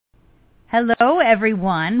Hello,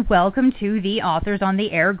 everyone. Welcome to the Authors on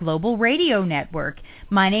the Air Global Radio Network.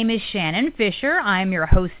 My name is Shannon Fisher. I'm your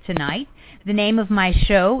host tonight. The name of my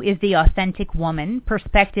show is The Authentic Woman,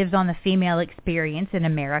 Perspectives on the Female Experience in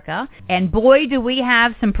America. And boy, do we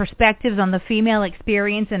have some perspectives on the female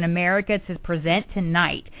experience in America to present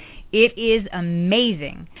tonight. It is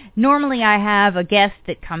amazing. Normally I have a guest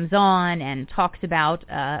that comes on and talks about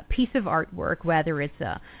a piece of artwork, whether it's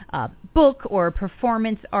a book or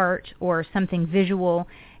performance art or something visual,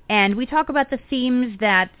 and we talk about the themes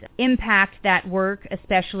that impact that work,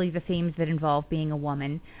 especially the themes that involve being a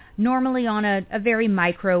woman, normally on a very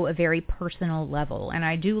micro, a very personal level. And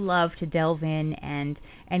I do love to delve in and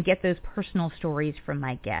get those personal stories from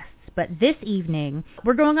my guests. But this evening,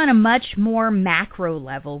 we're going on a much more macro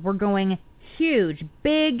level. We're going huge,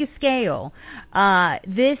 big scale.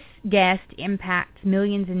 This guest impacts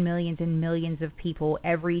millions and millions and millions of people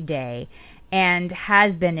every day and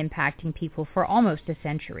has been impacting people for almost a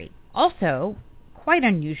century. Also, quite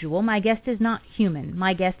unusual, my guest is not human.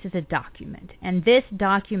 My guest is a document. And this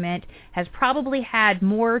document has probably had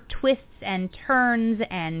more twists and turns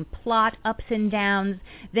and plot ups and downs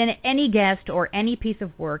than any guest or any piece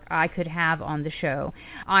of work I could have on the show.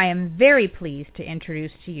 I am very pleased to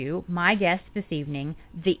introduce to you my guest this evening,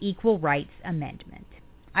 the Equal Rights Amendment.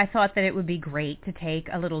 I thought that it would be great to take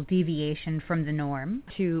a little deviation from the norm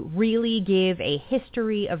to really give a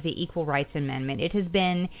history of the Equal Rights Amendment. It has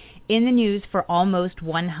been in the news for almost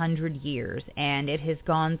 100 years, and it has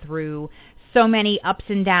gone through so many ups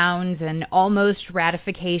and downs and almost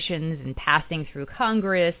ratifications and passing through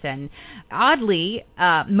Congress. And oddly,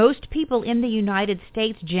 most people in the United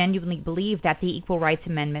States genuinely believe that the Equal Rights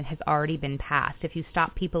Amendment has already been passed. If you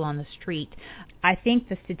stop people on the street, I think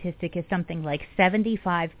the statistic is something like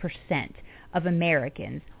 75% of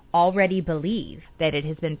Americans already believe that it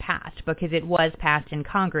has been passed because it was passed in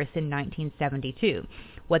Congress in 1972.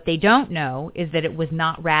 What they don't know is that it was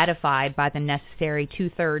not ratified by the necessary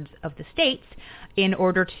two-thirds of the states in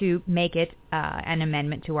order to make it an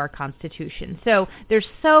amendment to our Constitution. So there's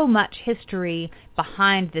so much history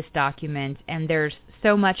behind this document, and there's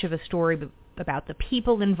so much of a story about the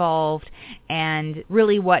people involved and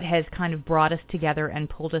really what has kind of brought us together and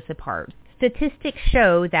pulled us apart. Statistics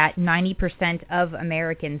show that 90% of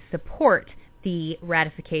Americans support the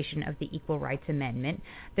ratification of the Equal Rights Amendment.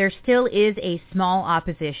 There still is a small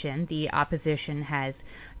opposition. The opposition has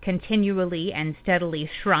continually and steadily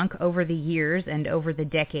shrunk over the years and over the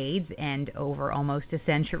decades and over almost a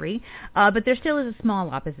century, but there still is a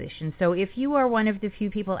small opposition. So if you are one of the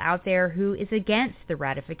few people out there who is against the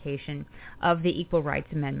ratification of the Equal Rights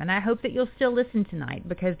Amendment, I hope that you'll still listen tonight,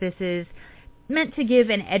 because this is meant to give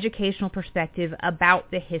an educational perspective about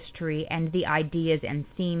the history and the ideas and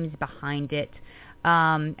themes behind it.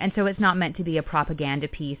 And so it's not meant to be a propaganda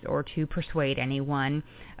piece or to persuade anyone.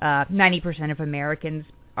 90% of Americans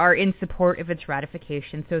are in support of its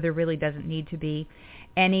ratification, so there really doesn't need to be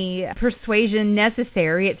any persuasion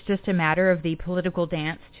necessary. It's just a matter of the political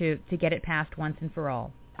dance to get it passed once and for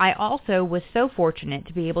all. I also was so fortunate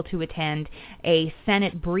to be able to attend a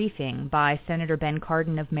Senate briefing by Senator Ben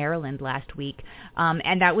Cardin of Maryland last week,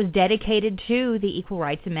 and that was dedicated to the Equal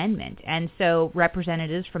Rights Amendment. And so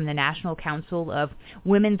representatives from the National Council of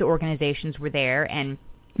Women's Organizations were there, and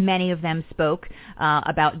many of them spoke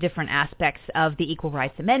about different aspects of the Equal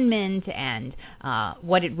Rights Amendment and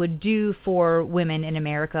what it would do for women in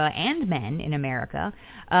America and men in America,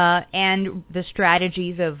 and the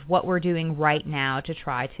strategies of what we're doing right now to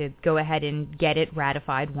try to go ahead and get it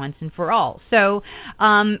ratified once and for all. So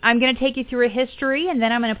I'm going to take you through a history, and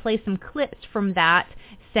then I'm going to play some clips from that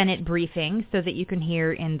Senate briefing so that you can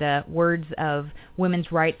hear in the words of women's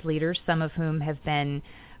rights leaders, some of whom have been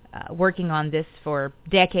working on this for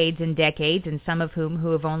decades and decades, and some of whom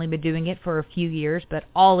who have only been doing it for a few years, but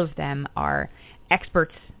all of them are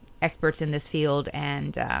experts in this field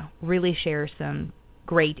and really share some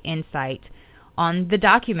great insight on the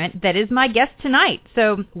document that is my guest tonight.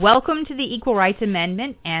 So welcome to the Equal Rights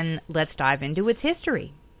Amendment, and let's dive into its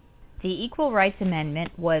history. The Equal Rights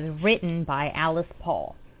Amendment was written by Alice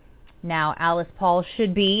Paul. Now, Alice Paul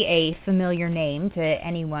should be a familiar name to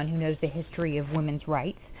anyone who knows the history of women's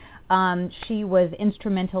rights. She was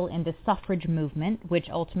instrumental in the suffrage movement, which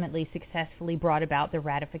ultimately successfully brought about the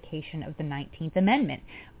ratification of the 19th Amendment,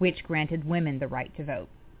 which granted women the right to vote.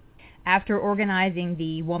 After organizing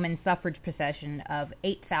the woman suffrage procession of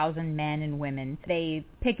 8,000 men and women, they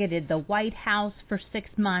picketed the White House for 6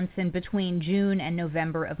 months, and between June and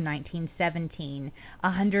November of 1917,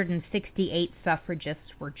 168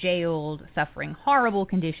 suffragists were jailed, suffering horrible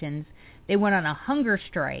conditions. They went on a hunger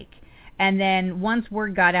strike, And then once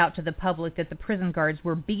word got out to the public that the prison guards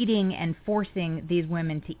were beating and forcing these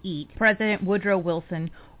women to eat, President Woodrow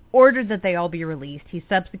Wilson ordered that they all be released. He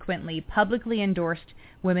subsequently publicly endorsed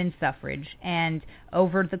women's suffrage, and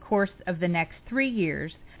over the course of the next 3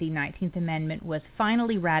 years, the 19th Amendment was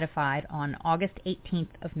finally ratified on August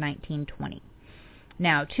 18th of 1920.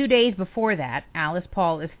 Now, 2 days before that, Alice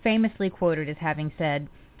Paul is famously quoted as having said,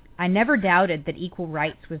 "I never doubted that equal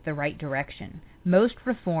rights was the right direction. Most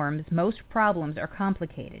reforms, most problems are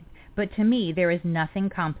complicated, but to me there is nothing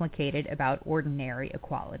complicated about ordinary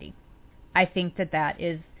equality." I think that that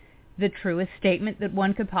is the truest statement that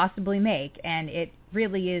one could possibly make, and it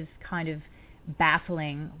really is kind of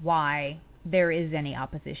baffling why there is any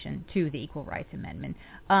opposition to the Equal Rights Amendment.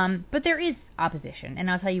 But there is opposition, and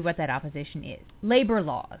I'll tell you what that opposition is. Labor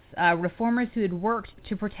laws. Reformers who had worked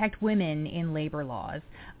to protect women in labor laws,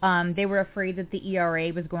 they were afraid that the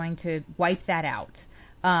ERA was going to wipe that out.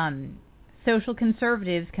 Social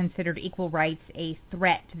conservatives considered equal rights a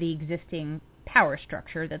threat to the existing power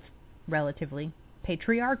structure that's relatively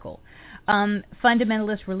patriarchal.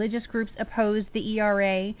 Fundamentalist religious groups opposed the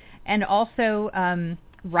ERA, and also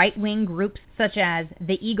right-wing groups such as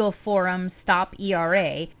the Eagle Forum Stop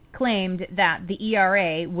ERA claimed that the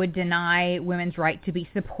ERA would deny women's right to be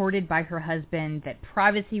supported by her husband, that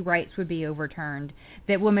privacy rights would be overturned,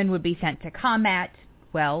 that women would be sent to combat.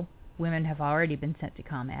 Well, women have already been sent to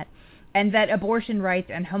combat. And that abortion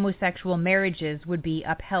rights and homosexual marriages would be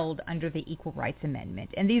upheld under the Equal Rights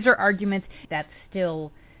Amendment. And these are arguments that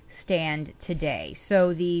still stand today.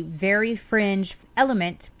 So the very fringe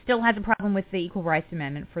element still has a problem with the Equal Rights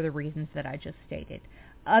Amendment for the reasons that I just stated.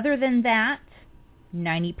 Other than that,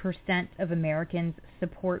 90% of Americans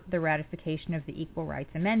support the ratification of the Equal Rights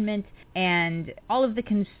Amendment, and all of the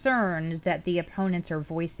concerns that the opponents are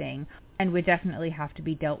voicing and would definitely have to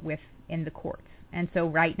be dealt with in the courts. And so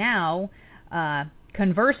right now,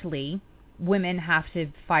 conversely, women have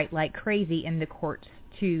to fight like crazy in the courts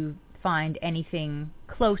to find anything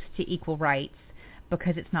close to equal rights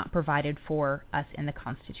because it's not provided for us in the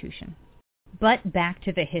Constitution. But back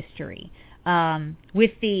to the history.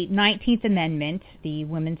 With the 19th Amendment, the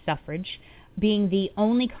women's suffrage, being the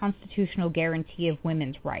only constitutional guarantee of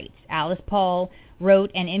women's rights, Alice Paul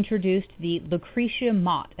wrote and introduced the Lucretia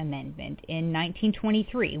Mott Amendment in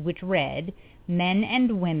 1923, which read, "Men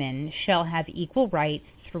and women shall have equal rights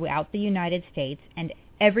throughout the United States and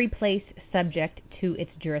every place subject to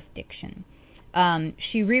its jurisdiction."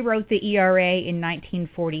 She rewrote the ERA in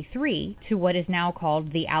 1943 to what is now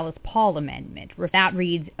called the Alice Paul Amendment. That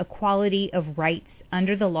reads, "Equality of rights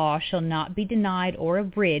under the law shall not be denied or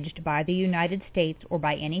abridged by the United States or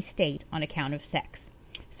by any state on account of sex."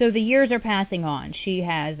 So the years are passing on. She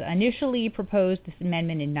has initially proposed this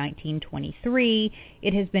amendment in 1923.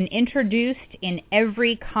 It has been introduced in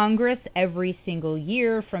every Congress every single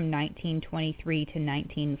year from 1923 to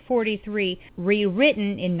 1943,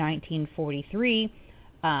 rewritten in 1943,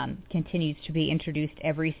 continues to be introduced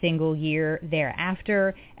every single year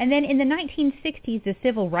thereafter. And then in the 1960s, the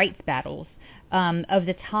civil rights battles of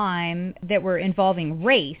the time that were involving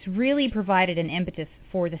race really provided an impetus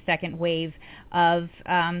for the second wave of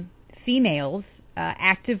females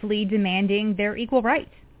actively demanding their equal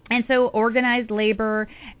rights. And so organized labor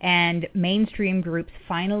and mainstream groups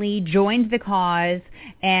finally joined the cause,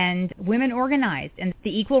 and women organized, and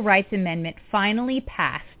the Equal Rights Amendment finally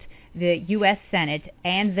passed the U.S. Senate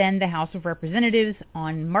and then the House of Representatives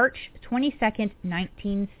on March 22,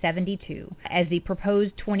 1972, as the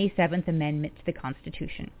proposed 27th Amendment to the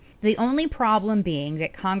Constitution. The only problem being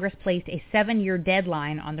that Congress placed a 7-year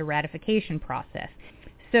deadline on the ratification process.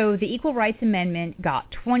 So the Equal Rights Amendment got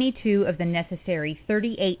 22 of the necessary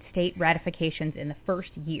 38 state ratifications in the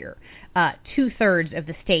first year. 2/3 of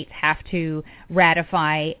the states have to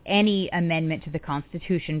ratify any amendment to the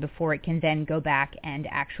Constitution before it can then go back and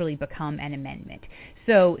actually become an amendment.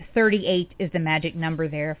 So 38 is the magic number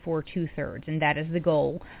there for 2/3, and that is the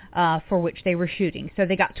goal for which they were shooting. So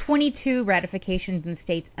they got 22 ratifications in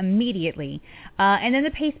states immediately, and then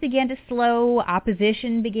the pace began to slow.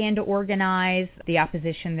 Opposition began to organize, the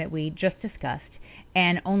opposition that we just discussed,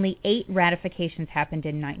 and only 8 ratifications happened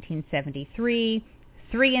in 1973,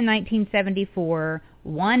 3 in 1974,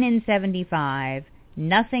 1 in 75,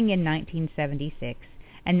 nothing in 1976.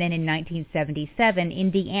 And then in 1977,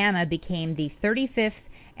 Indiana became the 35th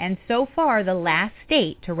and so far the last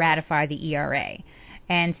state to ratify the ERA.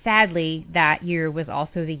 And sadly, that year was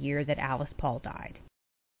also the year that Alice Paul died.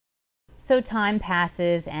 So time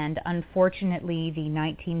passes, and unfortunately, the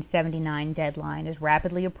 1979 deadline is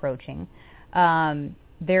rapidly approaching.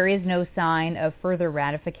 There is no sign of further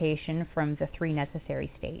ratification from the 3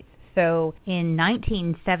 necessary states. So in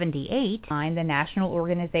 1978, the National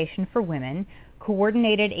Organization for Women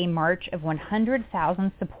coordinated a march of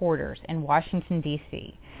 100,000 supporters in Washington,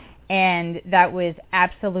 D.C., and that was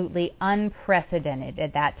absolutely unprecedented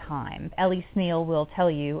at that time. Ellie Sneal will tell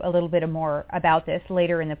you a little bit more about this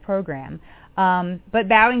later in the program. But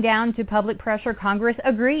bowing down to public pressure, Congress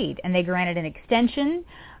agreed, and they granted an extension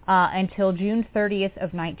until June 30th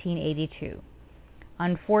of 1982.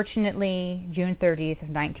 Unfortunately, June 30th of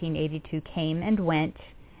 1982 came and went.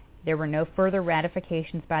 There were no further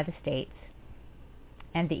ratifications by the states,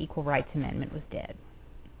 and the Equal Rights Amendment was dead.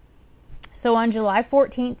 So on July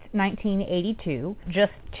 14th, 1982,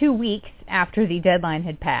 just 2 weeks after the deadline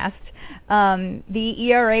had passed, the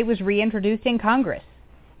ERA was reintroduced in Congress,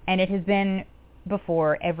 and it has been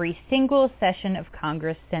before every single session of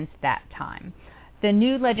Congress since that time. The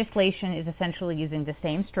new legislation is essentially using the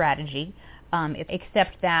same strategy,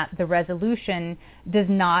 except that the resolution does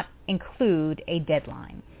not include a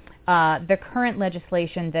deadline. The current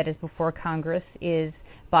legislation that is before Congress is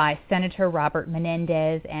by Senator Robert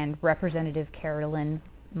Menendez and Representative Carolyn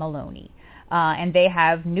Maloney. And they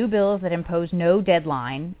have new bills that impose no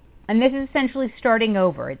deadline. And this is essentially starting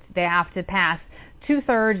over. They have to pass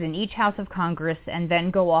 2/3 in each house of Congress and then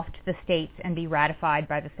go off to the states and be ratified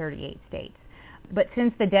by the 38 states. But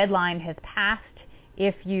since the deadline has passed,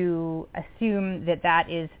 if you assume that that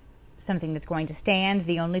is something that's going to stand,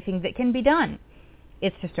 the only thing that can be done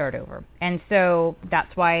is to start over. And so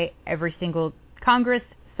that's why every single Congress,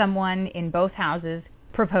 someone in both houses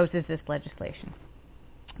proposes this legislation.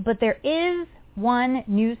 But there is one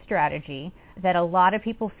new strategy that a lot of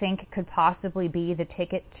people think could possibly be the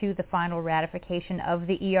ticket to the final ratification of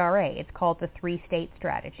the ERA. It's called the three-state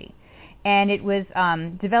strategy. And it was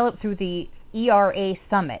developed through the ERA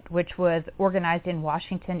Summit, which was organized in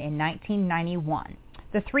Washington in 1991.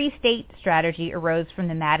 The three-state strategy arose from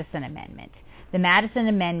the Madison Amendment. The Madison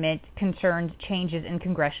Amendment concerned changes in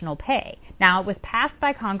congressional pay. Now, it was passed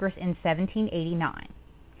by Congress in 1789,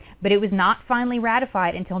 but it was not finally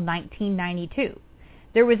ratified until 1992.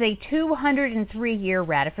 There was a 203-year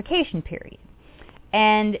ratification period.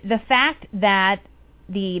 And the fact that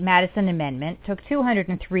the Madison Amendment took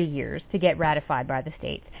 203 years to get ratified by the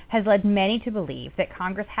states has led many to believe that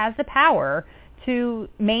Congress has the power to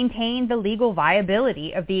maintain the legal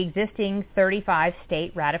viability of the existing 35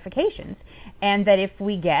 state ratifications, and that if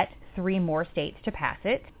we get 3 more states to pass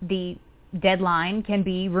it, the deadline can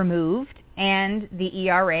be removed and the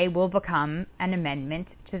ERA will become an amendment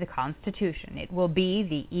to the Constitution. It will be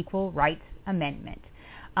the Equal Rights Amendment.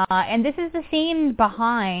 And this is the theme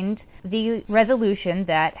behind the resolution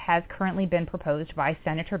that has currently been proposed by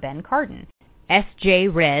Senator Ben Cardin. S.J.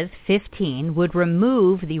 Res. 15 would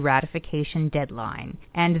remove the ratification deadline,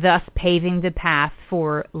 and thus paving the path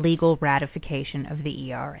for legal ratification of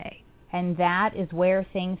the ERA. And that is where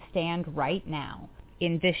things stand right now.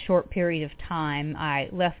 In this short period of time, I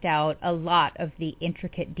left out a lot of the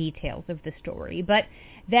intricate details of the story, but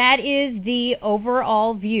that is the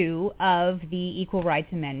overall view of the Equal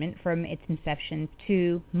Rights Amendment from its inception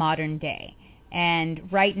to modern day. And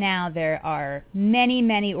right now there are many,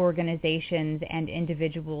 many organizations and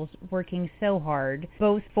individuals working so hard,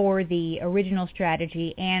 both for the original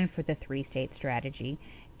strategy and for the three-state strategy.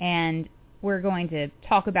 And we're going to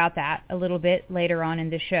talk about that a little bit later on in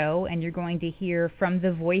the show, and you're going to hear from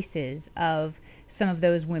the voices of some of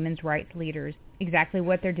those women's rights leaders exactly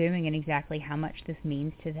what they're doing and exactly how much this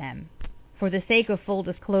means to them. For the sake of full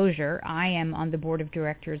disclosure, I am on the board of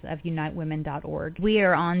directors of UniteWomen.org. We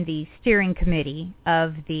are on the steering committee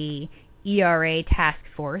of the ERA task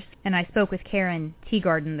force, and I spoke with Karen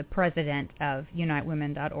Teagarden, the president of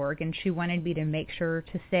UniteWomen.org, and she wanted me to make sure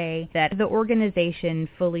to say that the organization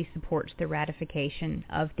fully supports the ratification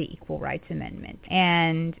of the Equal Rights Amendment.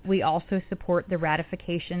 And we also support the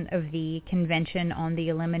ratification of the Convention on the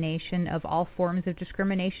Elimination of All Forms of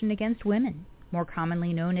Discrimination Against Women, more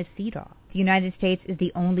commonly known as CEDAW. The United States is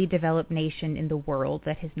the only developed nation in the world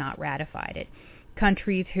that has not ratified it.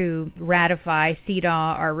 Countries who ratify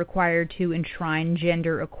CEDAW are required to enshrine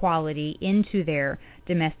gender equality into their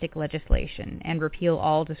domestic legislation and repeal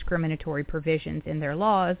all discriminatory provisions in their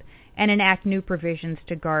laws and enact new provisions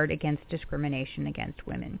to guard against discrimination against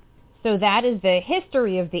women. So that is the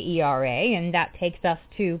history of the ERA, and that takes us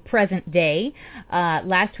to present day.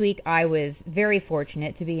 Last week I was very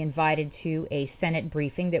fortunate to be invited to a Senate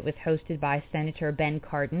briefing that was hosted by Senator Ben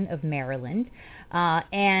Cardin of Maryland,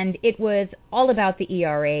 and it was all about the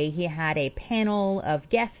ERA. He had a panel of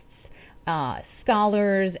guests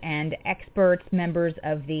scholars and experts, members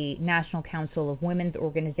of the National Council of Women's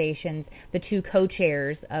Organizations, the two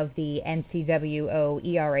co-chairs of the NCWO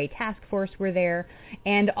ERA task force were there,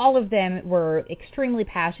 and all of them were extremely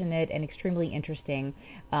passionate and extremely interesting.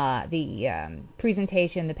 The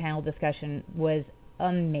presentation, the panel discussion was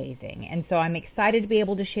amazing, and so I'm excited to be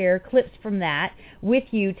able to share clips from that with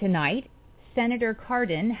you tonight. Senator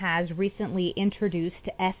Cardin has recently introduced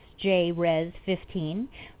SJ Res 15,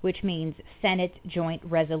 which means Senate Joint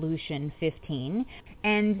Resolution 15,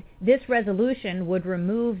 and this resolution would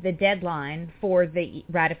remove the deadline for the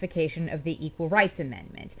ratification of the Equal Rights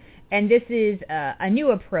Amendment. And this is a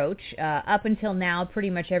new approach. Up until now, pretty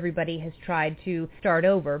much everybody has tried to start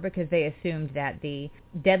over because they assumed that the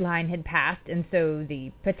deadline had passed, and so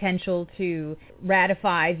the potential to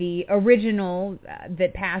ratify the original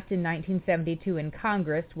that passed in 1972 in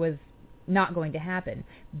Congress was not going to happen.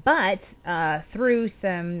 But through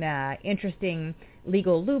some interesting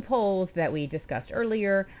legal loopholes that we discussed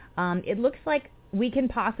earlier, it looks like we can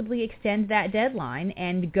possibly extend that deadline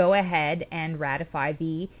and go ahead and ratify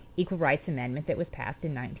the Equal Rights Amendment that was passed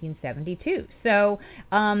in 1972. So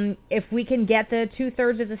if we can get the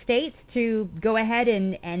two-thirds of the states to go ahead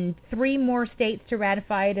and 3 more states to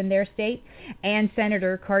ratify it in their state, and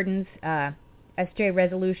Senator Cardin's SJ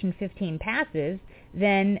Resolution 15 passes,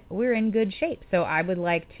 then we're in good shape. So I would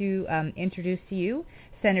like to introduce to you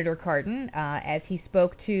Senator Cardin as he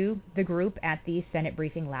spoke to the group at the Senate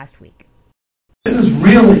briefing last week. This is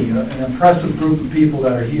really an impressive group of people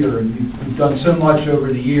that are here, and you've done so much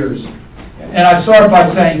over the years. And I start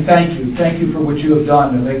by saying thank you. Thank you for what you have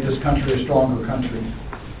done to make this country a stronger country.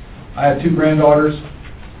 I have 2 granddaughters.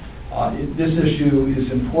 This issue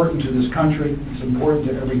is important to this country. It's important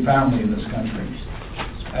to every family in this country.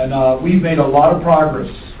 And we've made a lot of progress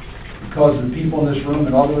because of the people in this room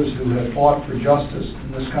and others who have fought for justice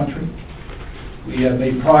in this country. We have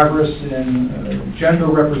made progress in gender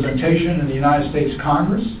representation in the United States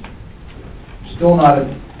Congress. Still not at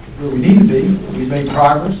where we need to be, but we've made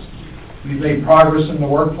progress. We've made progress in the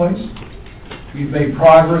workplace. We've made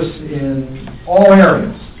progress in all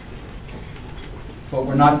areas, but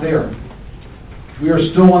we're not there. We are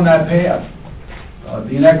still on that path.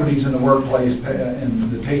 The inequities in the workplace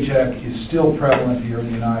and the paycheck is still prevalent here in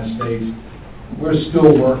the United States. We're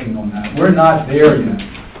still working on that. We're not there yet.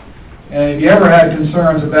 And if you ever had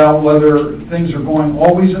concerns about whether things are going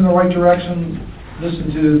always in the right direction,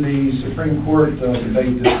 listen to the Supreme Court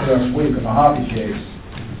debate this past week on the Hobby case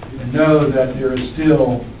and know that there is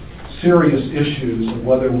still serious issues of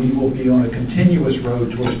whether we will be on a continuous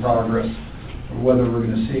road towards progress or whether we're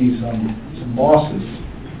going to see some losses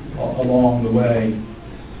along the way.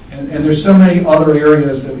 And there's so many other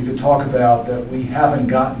areas that we could talk about that we haven't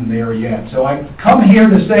gotten there yet. So I come here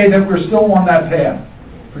to say that we're still on that path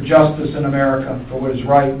for justice in America, for what is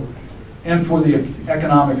right, and for the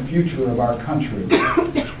economic future of our country.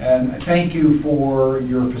 And thank you for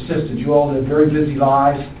your persistence. You all live very busy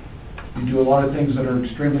lives. You do a lot of things that are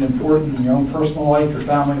extremely important in your own personal life, your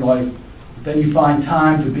family life. But then you find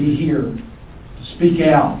time to be here, to speak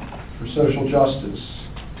out for social justice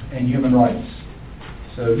and human rights.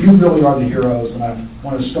 So you really are the heroes, and I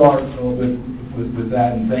want to start a little bit with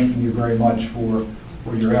that and thanking you very much for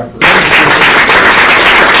your efforts.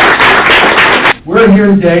 We're here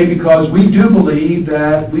today because we do believe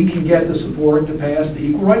that we can get the support to pass the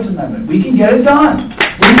Equal Rights Amendment. We can get it done.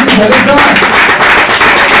 We can get it done.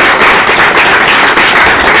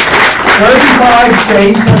 35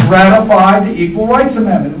 states have ratified the Equal Rights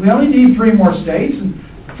Amendment. We only need 3 more states. And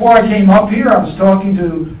before I came up here, I was talking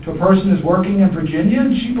to a person who's working in Virginia,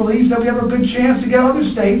 and she believes that we have a good chance to get other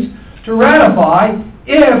states to ratify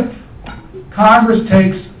if Congress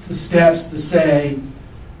takes the steps to say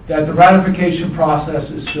that the ratification process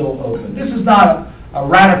is still open. This is not a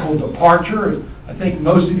radical departure. I think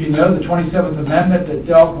most of you know the 27th Amendment that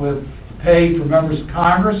dealt with pay for members of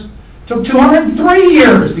Congress took 203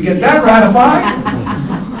 years to get that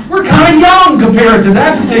ratified. We're kind of young compared to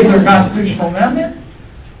that particular constitutional amendment.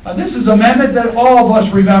 This is an amendment that all of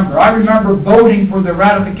us remember. I remember voting for the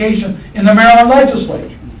ratification in the Maryland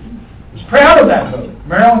legislature. I was proud of that vote.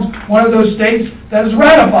 Maryland's one of those states that has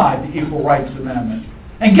ratified the Equal Rights Amendment.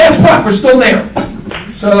 And guess what? We're still there.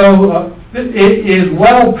 So it is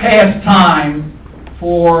well past time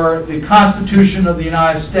for the Constitution of the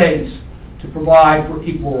United States to provide for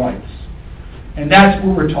equal rights. And that's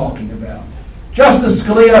what we're talking about. Justice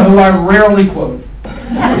Scalia, who I rarely quote,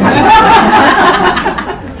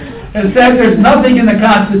 has said there's nothing in the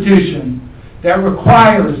Constitution that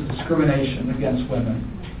requires discrimination against women,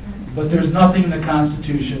 but there's nothing in the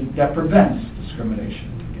Constitution that prevents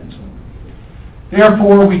discrimination against women.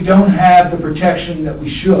 Therefore, we don't have the protection that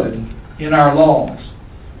we should in our laws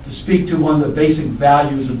to speak to one of the basic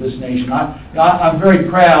values of this nation. I'm very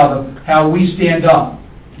proud of how we stand up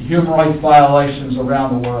to human rights violations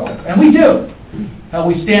around the world. And we do. How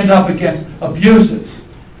we stand up against abuses.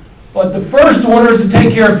 But the first order is to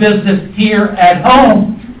take care of business here at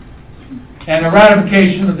home. And the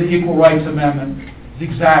ratification of the Equal Rights Amendment is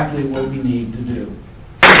exactly what we need to do.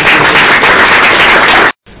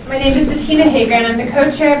 My name is Bettina Hager, and I'm the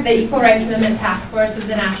co-chair of the Equal Rights Amendment Task Force of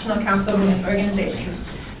the National Council of Women's Organizations.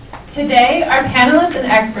 Today, our panelists and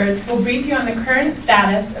experts will brief you on the current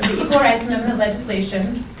status of the Equal Rights Amendment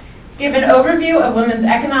legislation, give an overview of women's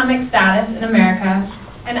economic status in America,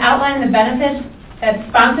 and outline the benefits that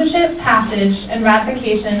sponsorship, passage, and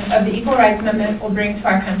ratification of the Equal Rights Amendment will bring to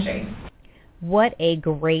our country. What a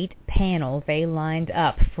great panel they lined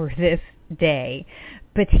up for this day.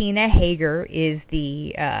 Bettina Hager is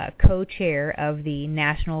the co-chair of the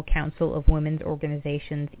National Council of Women's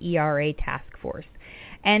Organizations ERA Task Force.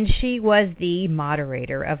 And she was the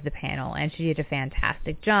moderator of the panel, and she did a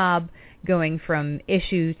fantastic job going from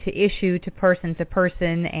issue to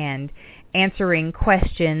person, and answering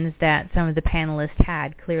questions that some of the panelists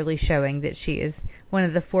had, clearly showing that she is one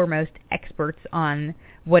of the foremost experts on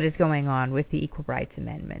what is going on with the Equal Rights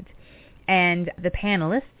Amendment. And the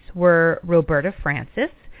panelists were Roberta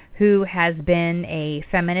Francis, who has been a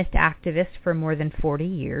feminist activist for more than 40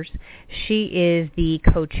 years. She is the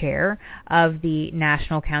co-chair of the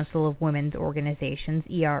National Council of Women's Organizations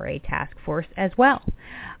ERA Task Force as well.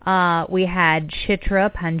 We had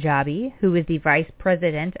Chitra Punjabi, who is the Vice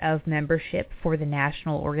President of Membership for the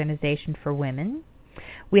National Organization for Women.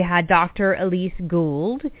 We had Dr. Elise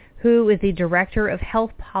Gould, who is the Director of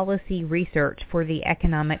Health Policy Research for the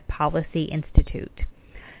Economic Policy Institute.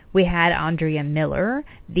 We had Andrea Miller,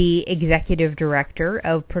 the Executive Director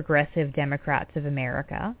of Progressive Democrats of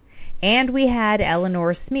America. And we had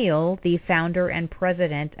Eleanor Smeal, the founder and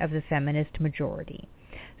president of the Feminist Majority.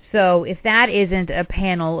 So if that isn't a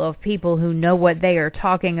panel of people who know what they are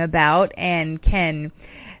talking about and can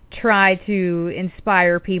try to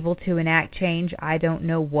inspire people to enact change, I don't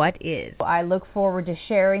know what is. I look forward to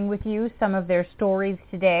sharing with you some of their stories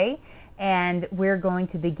today, and we're going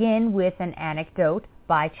to begin with an anecdote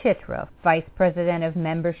by Chitra, Vice President of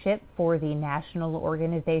Membership for the National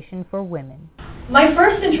Organization for Women. My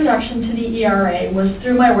first introduction to the ERA was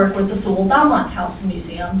through my work with the Sewell Belmont House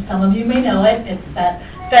Museum. Some of you may know it. It's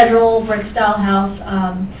that federal brick-style house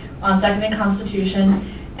on 2nd and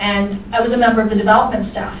Constitution. And I was a member of the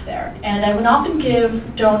development staff there. And I would often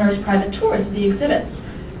give donors private tours of the exhibits.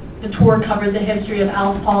 The tour covered the history of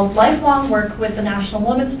Alice Paul's lifelong work with the National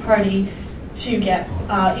Women's Party to get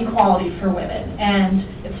equality for women.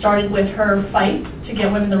 And it started with her fight to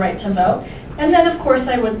get women the right to vote. And then, of course,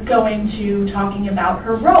 I would go into talking about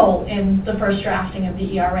her role in the first drafting of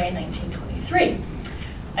the ERA in 1923.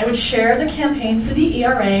 I would share the campaign for the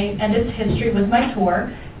ERA and its history with my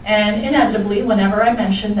tour, and inevitably, whenever I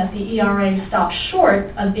mentioned that the ERA stopped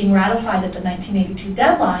short of being ratified at the 1982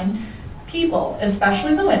 deadline, people,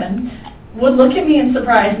 especially the women, would look at me in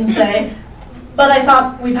surprise and say, "But I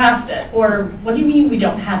thought we passed it," or "What do you mean we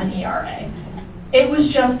don't have an ERA?" It was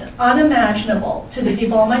just unimaginable to the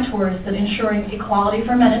people on my tours that ensuring equality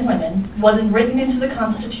for men and women wasn't written into the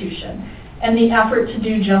Constitution, and the effort to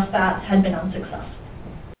do just that had been unsuccessful.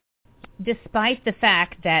 Despite the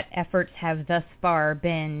fact that efforts have thus far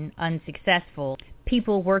been unsuccessful,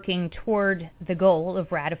 people working toward the goal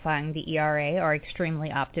of ratifying the ERA are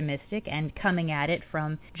extremely optimistic and coming at it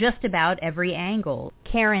from just about every angle.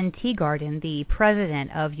 Karen Teagarden, the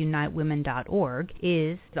president of UniteWomen.org,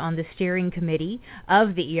 is on the steering committee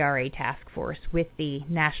of the ERA task force with the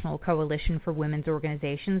National Coalition for Women's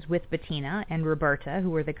Organizations with Bettina and Roberta,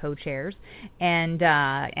 who are the co-chairs, and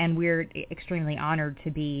we're extremely honored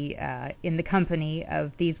to be in the company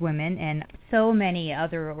of these women and so many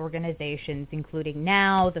other organizations, including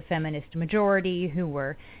NOW, the Feminist Majority, who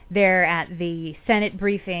were there at the Senate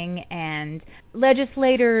briefing, and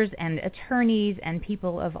legislators and attorneys and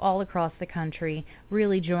people of all across the country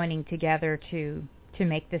really joining together to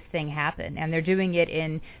make this thing happen. And they're doing it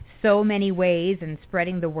in so many ways and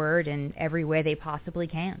spreading the word in every way they possibly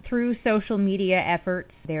can. Through social media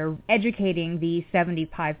efforts, they're educating the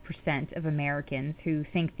 75% of Americans who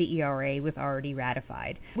think the ERA was already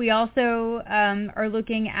ratified. We also are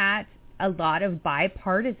looking at a lot of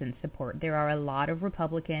bipartisan support. There are a lot of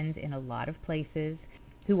Republicans in a lot of places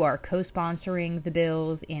who are co-sponsoring the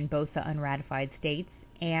bills in both the unratified states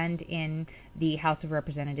and in the House of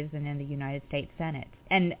Representatives and in the United States Senate.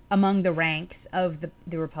 And among the ranks of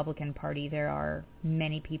the Republican Party, there are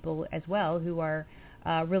many people as well who are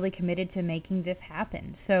really committed to making this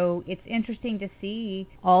happen. So it's interesting to see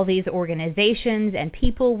all these organizations and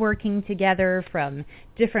people working together from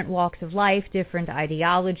different walks of life, different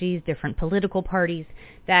ideologies, different political parties.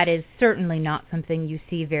 That is certainly not something you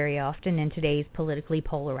see very often in today's politically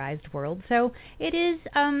polarized world. So it is,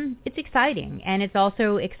 it's exciting, and it's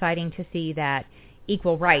also exciting to see that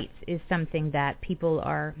equal rights is something that people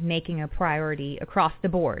are making a priority across the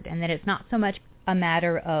board, and that it's not so much a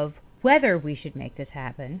matter of whether we should make this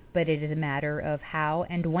happen, but it is a matter of how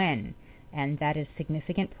and when, and that is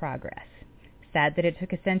significant progress. Sad that it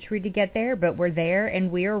took a century to get there, but we're there and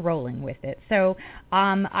we are rolling with it. So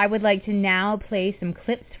I would like to now play some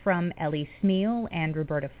clips from Ellie Smeal and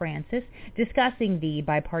Roberta Francis discussing the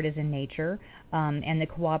bipartisan nature and the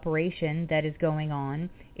cooperation that is going on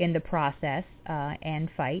in the process and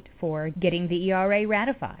fight for getting the ERA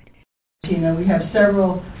ratified. You know, we have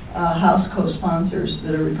several House co-sponsors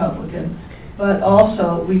that are Republican, but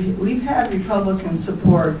also we've had Republican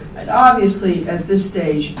support, and obviously at this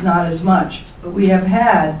stage not as much, but we have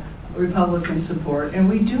had Republican support, and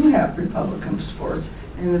we do have Republican support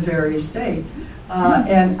in the various states.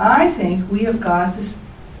 And I think we have got to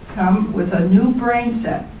come with a new brain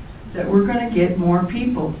set that we're going to get more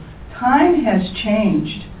people. Time has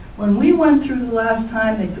changed. When we went through the last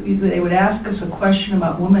time, they would ask us a question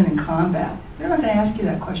about women in combat. They're not going to ask you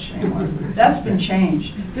that question anymore. That's been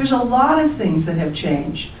changed. There's a lot of things that have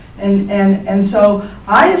changed. And so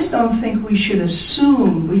I just don't think we should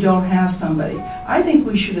assume we don't have somebody. I think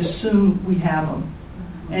we should assume we have them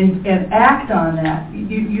and act on that.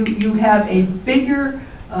 You have a bigger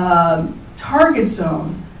target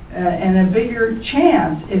zone and a bigger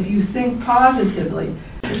chance if you think positively.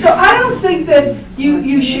 So I don't think that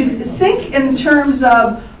you should think in terms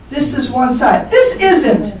of this is one side. This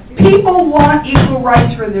isn't. People want equal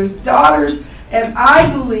rights for their daughters, and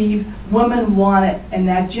I believe women want it, and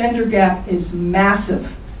that gender gap is massive.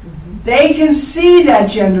 They can see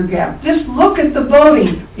that gender gap. Just look at the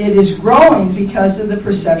voting. It is growing because of the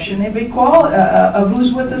perception of equality, of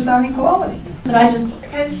who's with us on equality. Can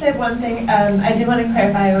I just say one thing? I did want to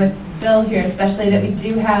clarify with Bill here, especially that we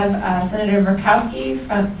do have Senator Murkowski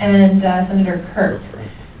and Senator Kurtz,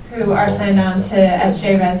 who are signed on to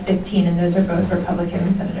SJ Res 15, and those are both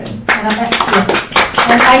Republican senators.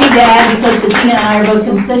 And I need to add, because Bettina and I are both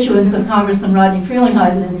constituents of Congressman Rodney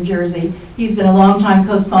Frelinghuysen in New Jersey. He's been a longtime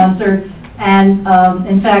co-sponsor, and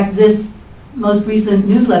in fact, this most recent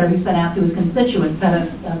newsletter he sent out to his constituents had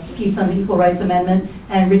a piece on the Equal Rights Amendment,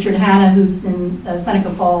 and Richard Hanna, who's in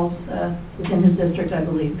Seneca Falls, is in his district, I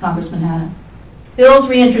believe, Congressman Hanna. Bills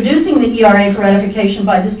reintroducing the ERA for ratification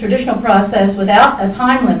by this traditional process without a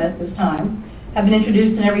time limit this time have been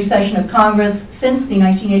introduced in every session of Congress since the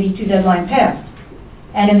 1982 deadline passed.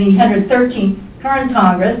 And in the 113th current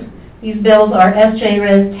Congress, these bills are SJ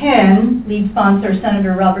Res 10, lead sponsor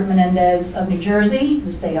Senator Robert Menendez of New Jersey,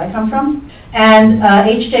 the state I come from, and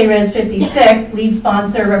HJ Res 56, lead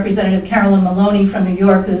sponsor Representative Carolyn Maloney from New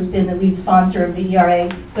York, who's been the lead sponsor of the ERA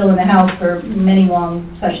bill in the House for many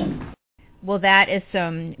long sessions. Well, that is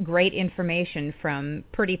some great information from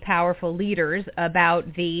pretty powerful leaders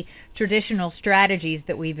about the traditional strategies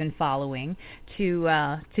that we've been following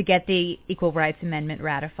to get the Equal Rights Amendment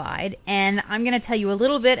ratified. And I'm going to tell you a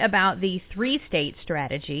little bit about the three-state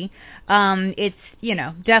strategy. It's,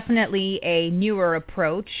 definitely a newer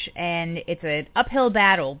approach, and it's an uphill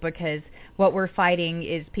battle because what we're fighting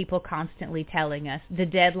is people constantly telling us the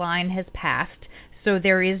deadline has passed. So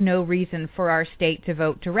there is no reason for our state to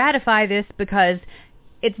vote to ratify this because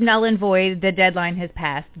it's null and void, the deadline has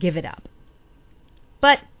passed, give it up.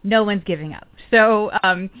 But no one's giving up. So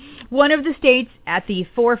one of the states at the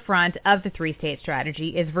forefront of the three-state strategy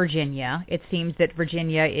is Virginia. It seems that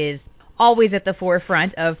Virginia is always at the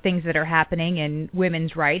forefront of things that are happening in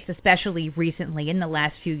women's rights, especially recently in the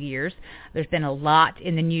last few years. There's been a lot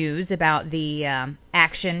in the news about the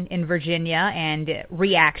action in Virginia and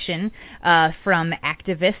reaction from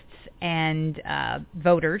activists and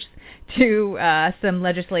voters to some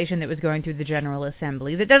legislation that was going through the General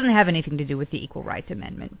Assembly that doesn't have anything to do with the Equal Rights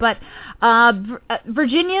Amendment. But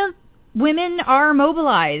Virginia women are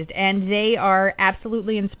mobilized, and they are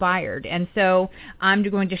absolutely inspired. And so I'm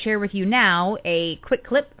going to share with you now a quick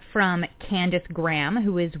clip from Candace Graham,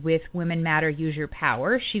 who is with Women Matter, Use Your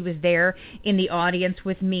Power. She was there in the audience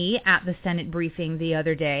with me at the Senate briefing the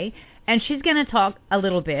other day, and she's going to talk a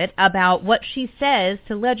little bit about what she says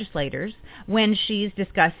to legislators when she's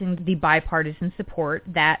discussing the bipartisan support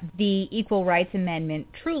that the Equal Rights Amendment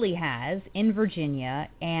truly has in Virginia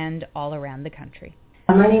and all around the country.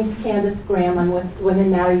 My name is Candace Graham. I'm with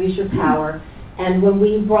Women Matter, Use Your Power. And when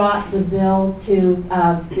we brought the bill to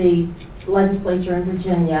the legislature in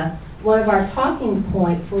Virginia, one of our talking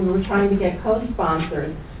points when we were trying to get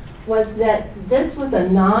co-sponsors was that this was a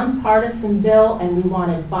nonpartisan bill and we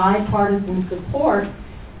wanted bipartisan support.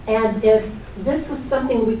 And if this was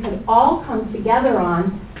something we could all come together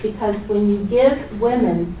on, because when you give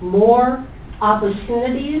women more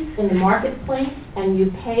opportunities in the marketplace and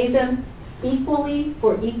you pay them equally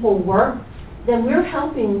for equal work, then we're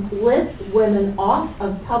helping lift women off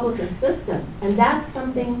of public assistance. And that's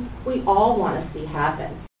something we all want to see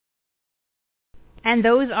happen. And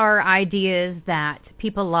those are ideas that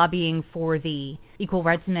people lobbying for the Equal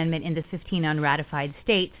Rights Amendment in the 15 unratified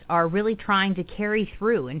states are really trying to carry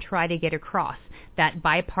through and try to get across that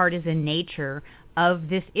bipartisan nature of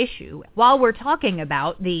this issue. While we're talking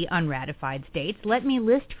about the unratified states, let me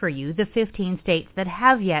list for you the 15 states that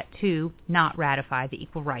have yet to not ratify the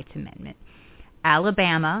Equal Rights Amendment: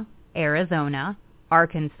 Alabama, Arizona,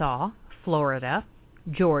 Arkansas, Florida,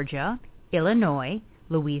 Georgia, Illinois,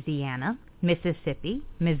 Louisiana, Mississippi,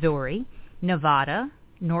 Missouri, Nevada,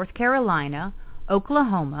 North Carolina,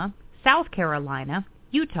 Oklahoma, South Carolina,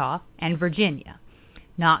 Utah, and Virginia.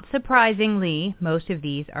 Not surprisingly, most of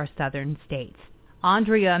these are southern states.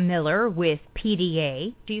 Andrea Miller with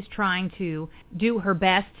PDA, she's trying to do her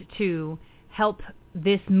best to help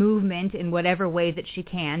this movement in whatever way that she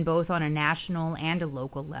can, both on a national and a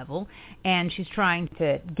local level, and she's trying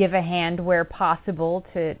to give a hand where possible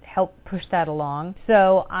to help push that along.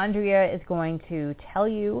 So Andrea is going to tell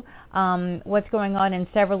you what's going on in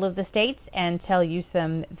several of the states and tell you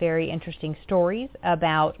some very interesting stories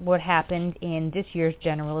about what happened in this year's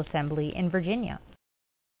General Assembly in Virginia.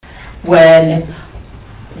 When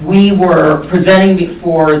we were presenting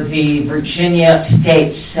before the Virginia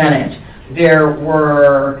State Senate, there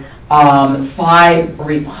were 5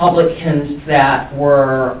 Republicans that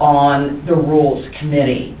were on the Rules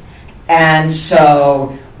Committee. And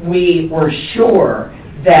so we were sure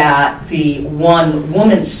that the one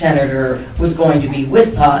woman senator was going to be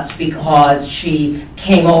with us because she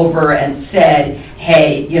came over and said,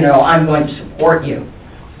 hey, I'm going to support you.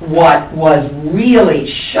 What was really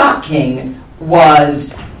shocking was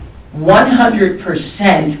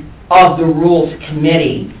 100% of the Rules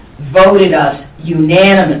Committee voted us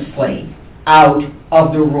unanimously out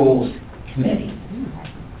of the Rules Committee.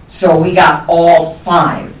 So we got all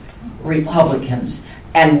 5 Republicans.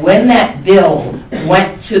 And when that bill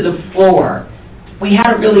went to the floor, we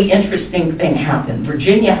had a really interesting thing happen.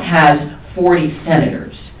 Virginia has 40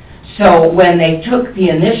 senators. So when they took the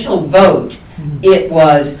initial vote, it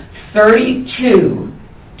was 32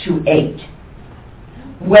 to 8.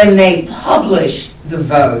 When they published the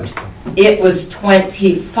vote, it was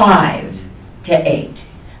 25 to 8.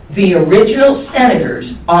 The original senators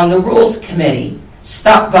on the Rules Committee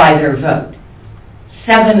stuck by their vote.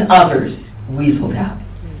 7 others weaseled out.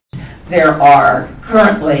 There are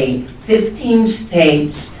currently 15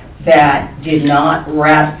 states that did not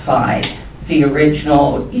ratify the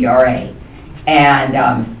original ERA.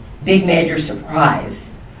 And big major surprise,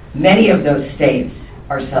 many of those states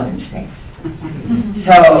are southern states.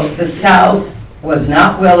 So the South was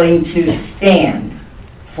not willing to stand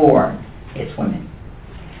for its women.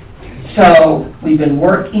 So we've been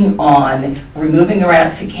working on removing the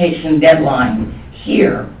ratification deadline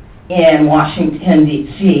here in Washington,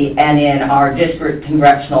 D.C., and in our district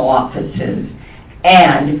congressional offices.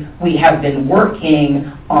 And we have been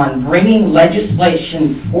working on bringing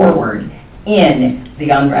legislation forward in the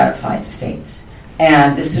unratified states.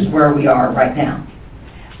 And this is where we are right now.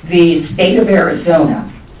 The state of Arizona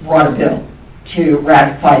brought a bill to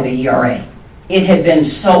ratify the ERA. It had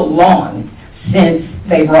been so long since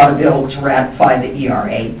they brought a bill to ratify the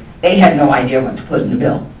ERA, they had no idea what to put in the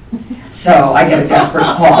bill. So I get a desperate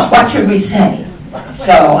call. What should we say?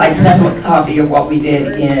 So I sent them a copy of what we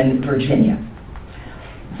did in Virginia.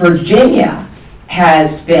 Virginia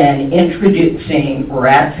has been introducing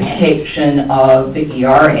ratification of the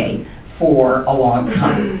ERA for a long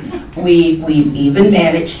time. We've even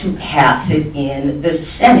managed to pass it in the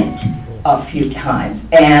Senate a few times,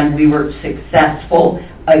 and we were successful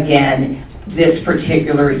again this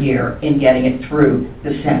particular year in getting it through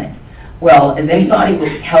the Senate. Well, as anybody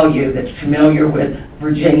will tell you that's familiar with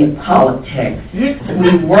Virginia politics,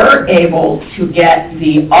 we were able to get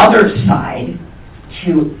the other side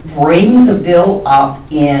to bring the bill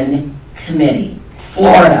up in committee.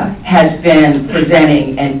 Florida has been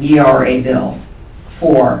presenting an ERA bill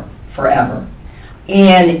for forever.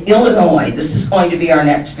 In Illinois, this is going to be our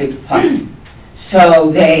next big fight.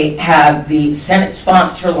 So they have the Senate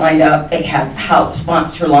sponsor lined up, they have the House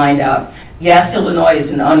sponsor lined up. Yes, Illinois is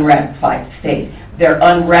an unratified state. They're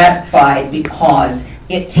unratified because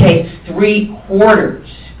it takes 3/4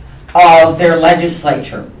 of their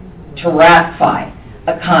legislature to ratify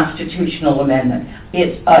a constitutional amendment.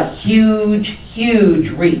 It's a huge,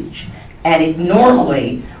 huge reach. And it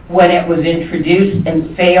normally, when it was introduced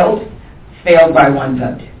and failed by one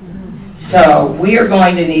vote. So we are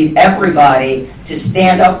going to need everybody to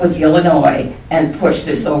stand up with Illinois and push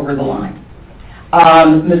this over the line.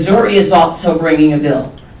 Missouri is also bringing a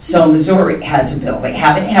bill. So Missouri has a bill. They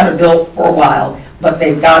haven't had a bill for a while, but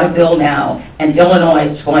they've got a bill now, and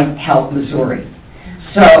Illinois is going to help Missouri.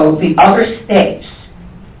 So the other states,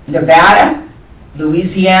 Nevada,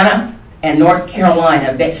 Louisiana, and North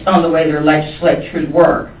Carolina, based on the way their legislatures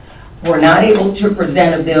work, were not able to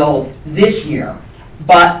present a bill this year,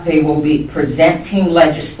 but they will be presenting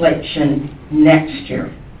legislation next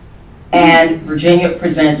year. And Virginia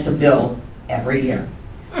presents a bill every year.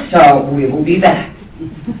 So we will be back.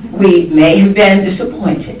 We may have been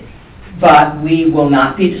disappointed, but we will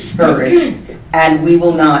not be discouraged, and we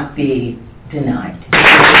will not be denied.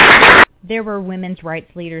 There were women's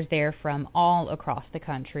rights leaders there from all across the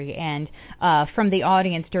country, and from the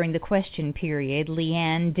audience during the question period,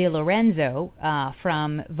 Leanne DiLorenzo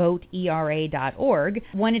from VoteERA.org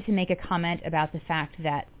wanted to make a comment about the fact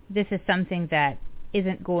that this is something that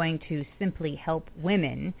isn't going to simply help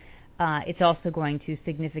women, it's also going to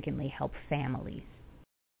significantly help families.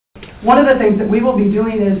 One of the things that we will be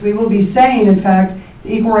doing is we will be saying, in fact,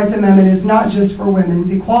 the Equal Rights Amendment is not just for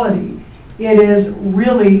women's equality. It is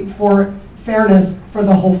really for fairness for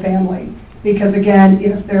the whole family. Because again,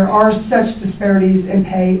 if there are such disparities in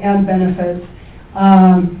pay and benefits,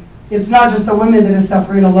 it's not just the women that are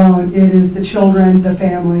suffering alone, it is the children, the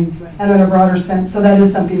family, and in a broader sense. So that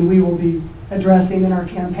is something we will be addressing in our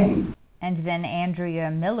campaign. And then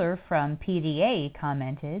Andrea Miller from PDA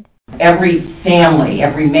commented, Every family,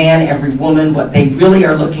 every man, every woman, what they really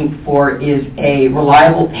are looking for is a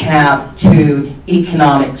reliable path to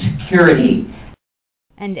economic security.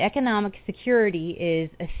 And economic security is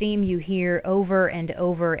a theme you hear over and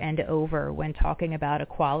over and over when talking about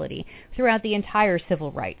equality throughout the entire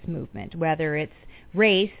civil rights movement, whether it's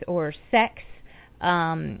race or sex.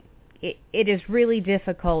 It is really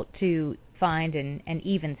difficult to find an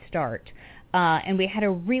even start. And we had a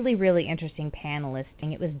really, really interesting panelist,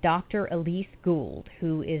 and it was Dr. Elise Gould,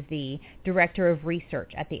 who is the Director of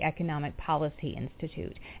Research at the Economic Policy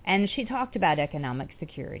Institute. And she talked about economic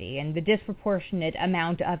security and the disproportionate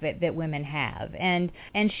amount of it that women have. And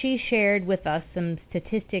she shared with us some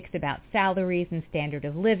statistics about salaries and standard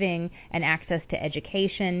of living and access to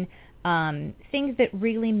education, things that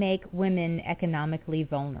really make women economically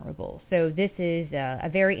vulnerable. So this is a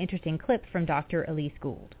very interesting clip from Dr. Elise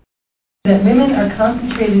Gould. That women are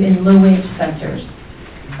concentrated in low-wage sectors.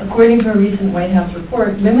 According to a recent White House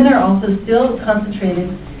report, women are also still concentrated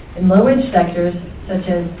in low-wage sectors such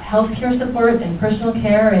as healthcare support and personal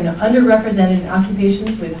care, and underrepresented in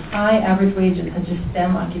occupations with high average wages such as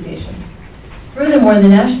STEM occupations. Furthermore, the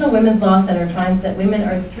National Women's Law Center finds that women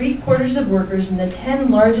are 3/4 of workers in the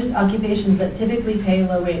 10 largest occupations that typically pay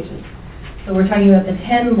low wages. So we're talking about the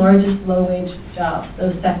 10 largest low-wage jobs,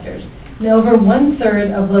 those sectors. And over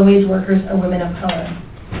 1/3 of low-wage workers are women of color.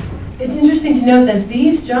 It's interesting to note that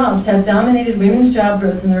these jobs have dominated women's job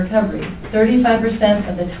growth in the recovery. 35%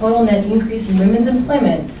 of the total net increase in women's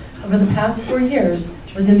employment over the past 4 years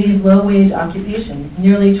was in these low-wage occupations,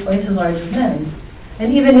 nearly twice as large as men's.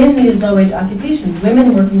 And even in these low-wage occupations,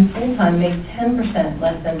 women working full-time make 10%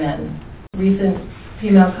 less than men. Recent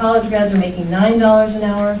female college grads are making $9 an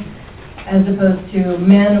hour, as opposed to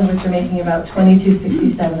men, which are making about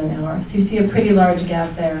 $22.67 an hour. So you see a pretty large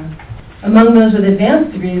gap there. Among those with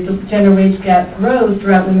advanced degrees, the gender wage gap grows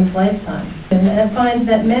throughout women's lifetime. And it finds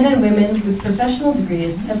that men and women with professional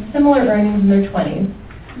degrees have similar earnings in their 20s,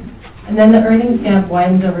 and then the earnings gap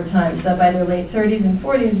widens over time. So by their late 30s and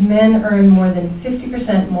 40s, men earn more than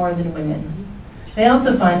 50% more than women. They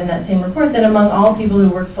also find in that same report that among all people who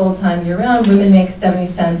work full-time year-round, women make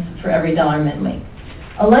 70 cents for every dollar men make.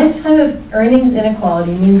 A lifetime of earnings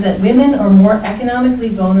inequality means that women are more economically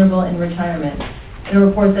vulnerable in retirement. In a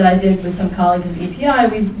report that I did with some colleagues at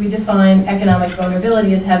EPI, we define economic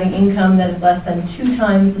vulnerability as having income that is less than 2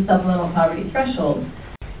 times the supplemental poverty threshold.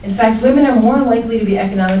 In fact, women are more likely to be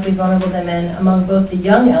economically vulnerable than men among both the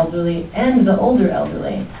young elderly and the older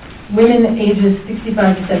elderly. Women ages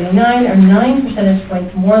 65 to 79 are 9 percentage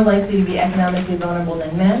points more likely to be economically vulnerable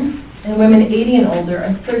than men, and women 80 and older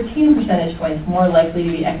are 13 percentage points more likely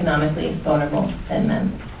to be economically vulnerable than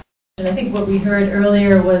men. And I think what we heard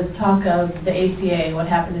earlier was talk of the ACA, what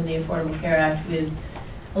happened in the Affordable Care Act with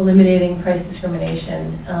eliminating price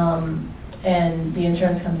discrimination. and the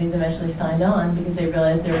insurance companies eventually signed on because they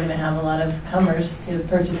realized they were going to have a lot of comers to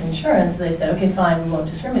purchase insurance. So they said, okay, fine, we won't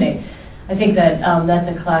discriminate. I think that that's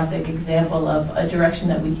a classic example of a direction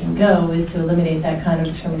that we can go, is to eliminate that kind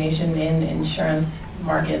of discrimination in insurance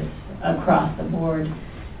markets across the board.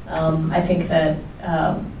 I think that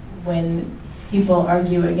when people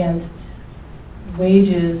argue against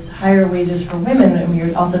wages, higher wages for women, and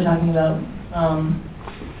we're also talking about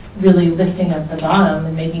really lifting at the bottom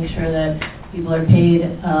and making sure that people are paid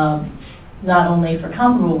not only for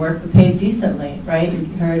comparable work, but paid decently, right? You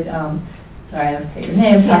heard, sorry, I have to say your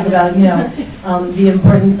name, talk about, the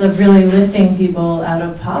importance of really lifting people out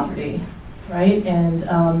of poverty, right? And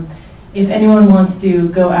if anyone wants to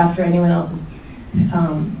go after anyone else's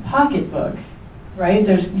pocketbook, right,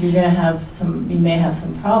 you may have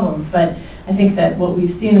some problems, but I think that what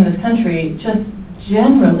we've seen in this country just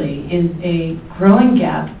generally is a growing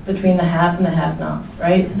gap between the haves and the have-nots,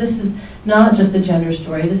 right? So this is not just a gender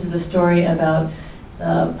story. This is a story about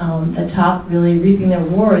the top really reaping the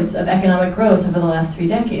rewards of economic growth over the last 3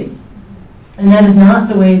 decades. And that is not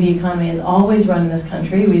the way the economy has always run in this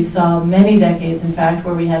country. We saw many decades, in fact,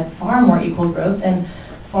 where we had far more equal growth and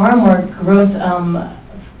far more growth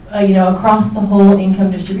across the whole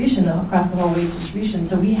income distribution, across the whole wage distribution.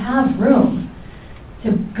 So we have room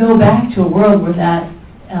to go back to a world where that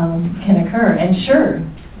can occur. And sure,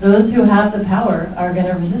 those who have the power are going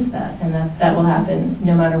to resist that, and that will happen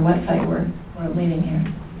no matter what fight we're leading here.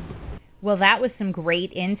 Well, that was some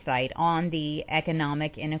great insight on the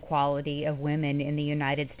economic inequality of women in the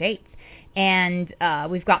United States. And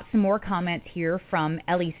we've got some more comments here from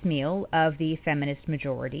Ellie Smeal of the Feminist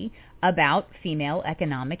Majority about female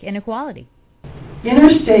economic inequality.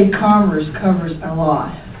 Interstate commerce covers a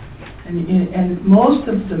lot, and most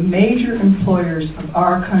of the major employers of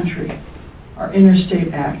our country are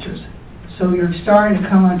interstate actors. So you're starting to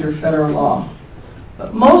come under federal law.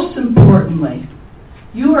 But most importantly,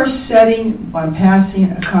 you are setting, by passing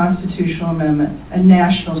a constitutional amendment, a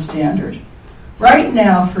national standard. Right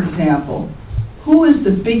now, for example, who is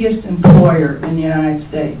the biggest employer in the United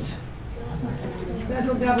States?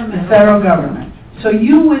 Federal government. The federal government. So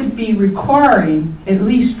you would be requiring at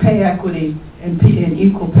least pay equity and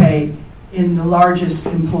equal pay in the largest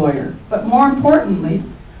employer. But more importantly,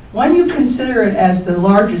 when you consider it as the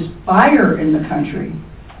largest buyer in the country,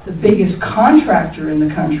 the biggest contractor in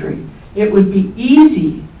the country, it would be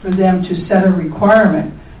easy for them to set a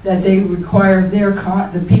requirement that they require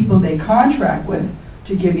the people they contract with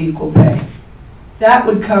to give equal pay. That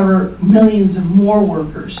would cover millions of more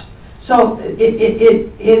workers. So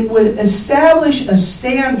it would establish a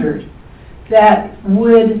standard that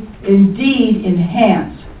would indeed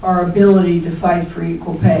enhance our ability to fight for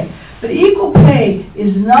equal pay. But equal pay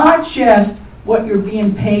is not just what you're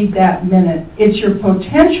being paid that minute. It's your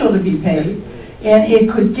potential to be paid, and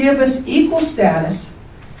it could give us equal status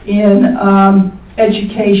in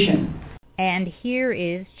education. And here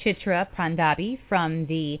is Chitra Pandabi from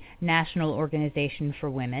the National Organization for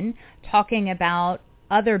Women talking about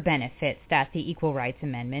other benefits that the Equal Rights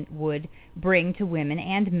Amendment would bring to women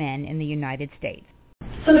and men in the United States.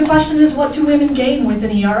 So the question is, what do women gain with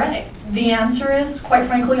an ERA? The answer is, quite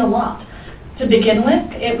frankly, a lot. To begin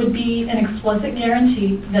with, it would be an explicit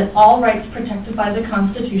guarantee that all rights protected by the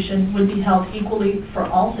Constitution would be held equally for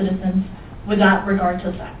all citizens without regard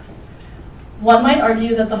to sex. One might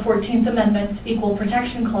argue that the 14th Amendment's Equal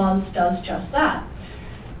Protection Clause does just that.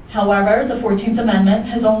 However, the 14th Amendment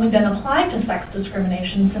has only been applied to sex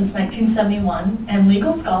discrimination since 1971, and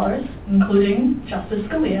legal scholars, including Justice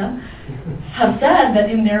Scalia, have said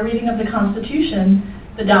that in their reading of the Constitution,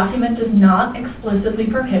 the document does not explicitly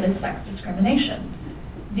prohibit sex discrimination.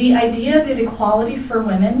 The idea that equality for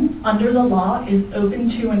women under the law is open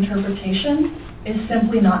to interpretation is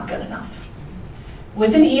simply not good enough.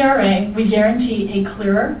 With an ERA, we guarantee a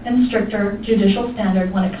clearer and stricter judicial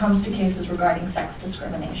standard when it comes to cases regarding sex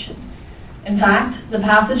discrimination. In fact, the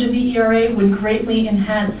passage of the ERA would greatly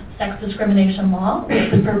enhance sex discrimination law, which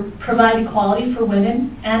would provide equality for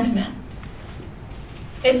women and men.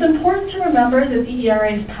 It's important to remember that the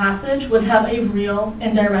ERA's passage would have a real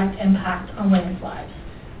and direct impact on women's lives.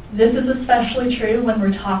 This is especially true when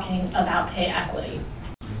we're talking about pay equity.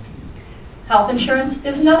 Health insurance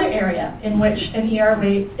is another area in which an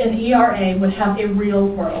ERA would have a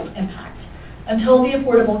real-world impact. Until the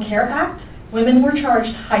Affordable Care Act, women were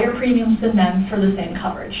charged higher premiums than men for the same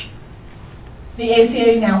coverage. The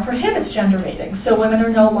ACA now prohibits gender ratings, so women are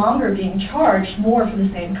no longer being charged more for the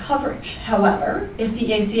same coverage. However, if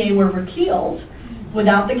the ACA were repealed,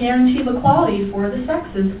 without the guarantee of equality for the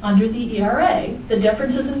sexes under the ERA, the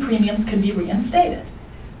differences in premiums could be reinstated.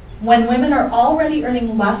 When women are already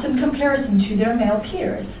earning less in comparison to their male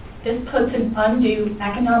peers, this puts an undue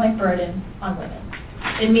economic burden on women.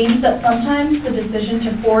 It means that sometimes the decision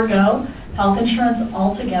to forego health insurance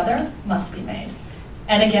altogether must be made.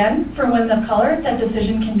 And again, for women of color, that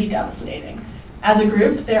decision can be devastating. As a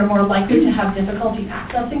group, they are more likely to have difficulty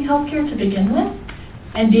accessing health care to begin with,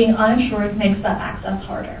 and being uninsured makes that access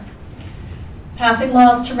harder. Passing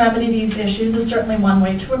laws to remedy these issues is certainly one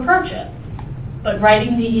way to approach it. But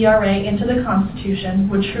writing the ERA into the Constitution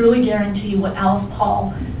would truly guarantee what Alice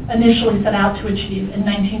Paul initially set out to achieve in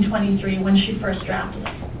 1923 when she first drafted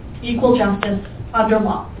it: equal justice under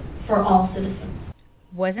law for all citizens.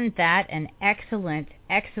 Wasn't that an excellent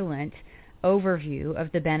overview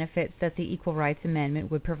of the benefits that the Equal Rights Amendment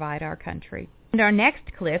would provide our country? And our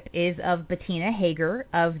next clip is of Bettina Hager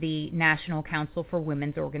of the National Council for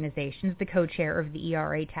Women's Organizations, the co-chair of the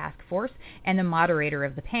ERA task force and the moderator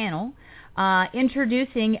of the panel,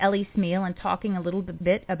 introducing Ellie Smeal and talking a little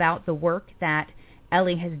bit about the work that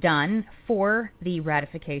Ellie has done for the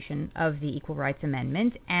ratification of the Equal Rights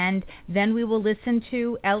Amendment, and then we will listen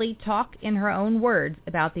to Ellie talk in her own words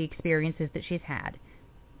about the experiences that she's had.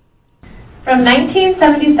 From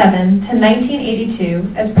 1977 to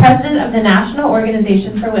 1982, as president of the National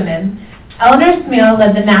Organization for Women, Eleanor Smeal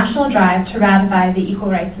led the national drive to ratify the Equal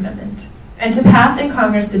Rights Amendment and to pass in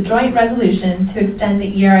Congress the joint resolution to extend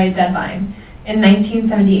the ERA deadline in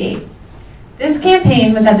 1978. This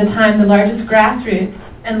campaign was at the time the largest grassroots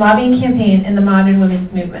and lobbying campaign in the modern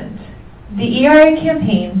women's movement. The ERA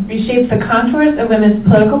campaign reshaped the contours of women's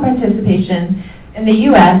political participation in the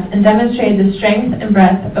U.S. and demonstrated the strength and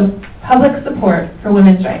breadth of public support for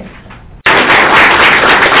women's rights.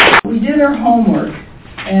 We did our homework,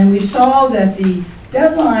 and we saw that the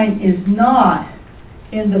deadline is not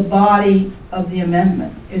in the body of the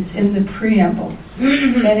amendment. It's in the preamble.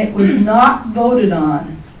 And it was not voted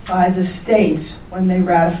on by the states when they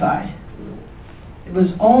ratified. It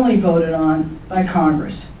was only voted on by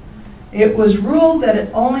Congress. It was ruled that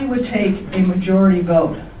it only would take a majority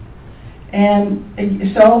vote. And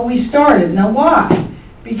so we started. Now why?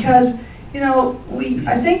 Because,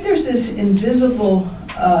 I think there's this invisible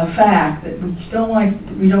fact that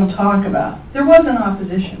we don't talk about. There was an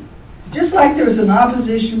opposition. Just like there was an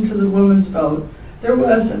opposition to the women's vote, there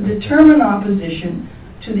was a determined opposition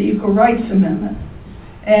to the Equal Rights Amendment.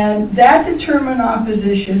 And that determined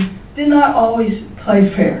opposition did not always play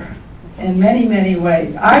fair in many, many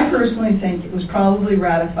ways. I personally think it was probably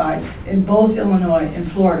ratified in both Illinois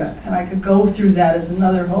and Florida, and I could go through that as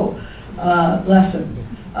another whole lesson.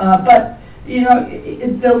 But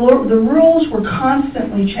the rules were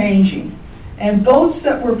constantly changing, and votes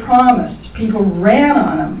that were promised, people ran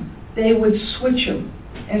on them. They would switch them,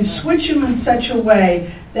 and switch them in such a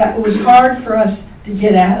way that it was hard for us to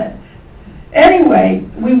get at it. Anyway,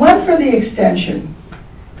 we went for the extension.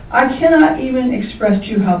 I cannot even express to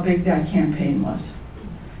you how big that campaign was.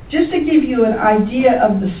 Just to give you an idea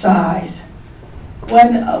of the size,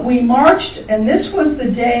 when we marched, and this was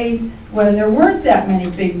the day when there weren't that many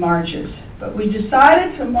big marches, but we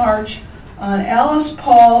decided to march on Alice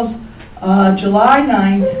Paul's July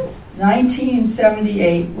 9th,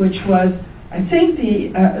 1978, which was, I think,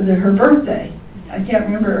 her birthday. I can't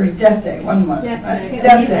remember her death day. One month. Death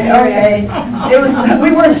day. Okay.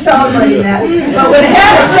 We weren't celebrating that, but it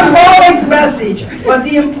had a symbolic message. But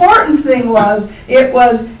the important thing was, it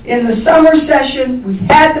was in the summer session. We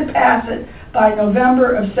had to pass it by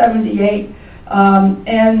November of '78,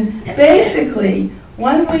 and basically,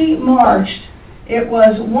 when we marched, it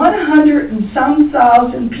was 100 and some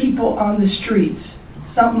thousand people on the streets.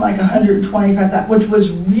 Something like 125,000, which was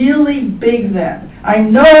really big then. I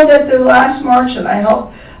know that the last march that I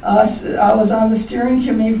helped, I was on the steering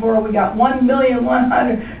committee for, we got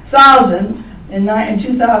 1,100,000 in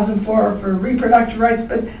 2004 for reproductive rights,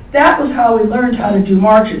 but that was how we learned how to do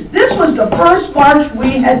marches. This was the first march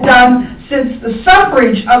we had done since the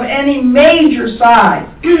suffrage of any major size.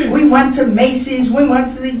 We went to Macy's, we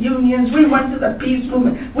went to the unions, we went to the peace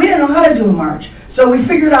movement. We didn't know how to do a march. So we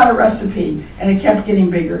figured out a recipe, and it kept getting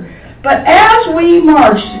bigger. But as we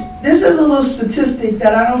marched, this is a little statistic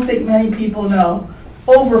that I don't think many people know,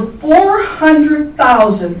 over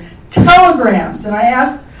 400,000 telegrams, and I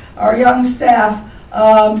asked our young staff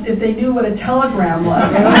if they knew what a telegram was,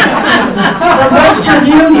 the Western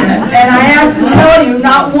Union, and I have to tell you,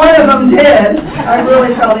 not one of them did. I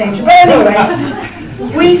really felt anxious. But anyway,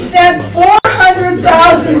 we sent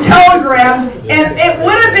 400,000 telegrams, and it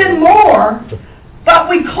would have been more, but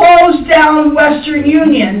we closed down Western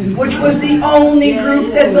Union, which was the only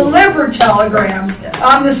group that delivered telegrams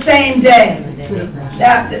on the same day.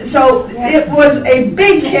 So it was a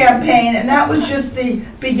big campaign, and that was just the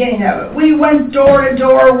beginning of it. We went door to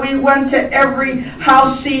door. We went to every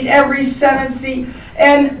House seat, every Senate seat,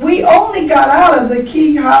 and we only got out of the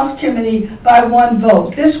key House committee by one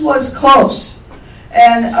vote. This was close.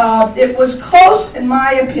 And it was close, in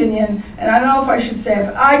my opinion, and I don't know if I should say it,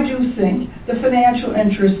 but I do think the financial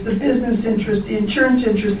interests, the business interests, the insurance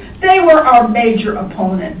interests, they were our major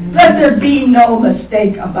opponent. Let there be no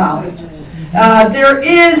mistake about it.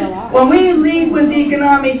 When we lead with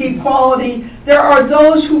economic equality, there are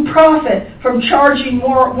those who profit from charging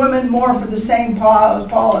women more for the same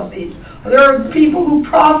policies. There are people who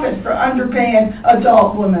profit for underpaying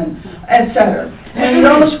adult women, etc. And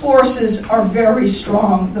those forces are very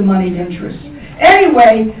strong, the moneyed interests.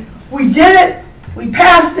 Anyway, we did it, we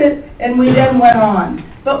passed it, and we then went on.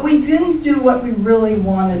 But we didn't do what we really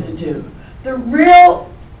wanted to do. The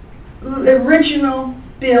original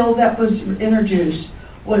bill that was introduced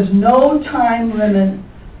was no time limit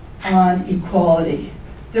on equality.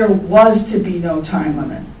 There was to be no time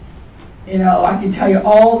limit. You know, I can tell you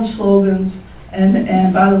all the slogans,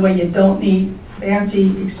 and by the way, you don't need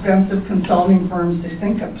fancy, expensive consulting firms to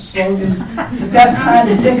think up slogans. The best time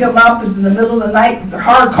to think them up is in the middle of the night with the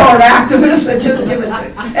hardcore activists that just give it to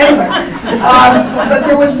you. Anyway, but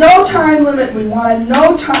there was no time limit. We wanted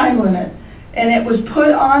no time limit, and it was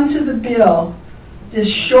put onto the bill this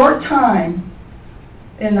short time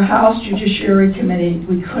in the House Judiciary Committee.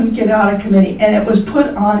 We couldn't get out of committee, and it was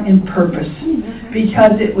put on in purpose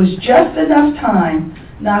because it was just enough time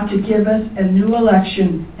not to give us a new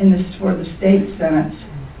election for the state senates,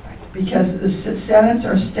 because the senates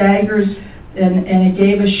are staggered, and it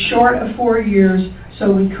gave us short of 4 years,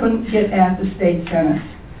 so we couldn't get at the state senates.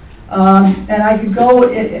 And I could go,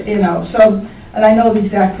 and I know the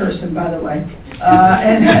exact person, by the way.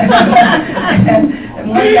 And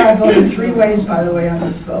one guy voted 3 ways, by the way, on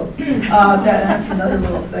this vote. That's another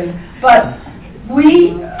little thing. But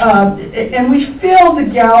we filled the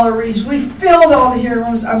galleries, we filled all the hearing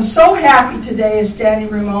rooms. I'm so happy today is standing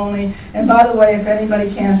room only. And by the way, if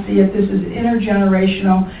anybody can't see it, this is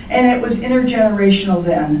intergenerational, and it was intergenerational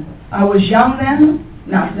then. I was young then,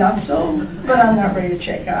 not so, but I'm not ready to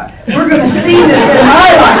check out. We're going to see this in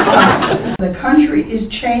my lifetime. The country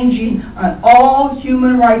is changing on all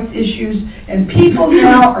human rights issues, and people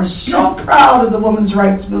now are so proud of the women's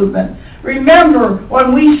rights movement. Remember,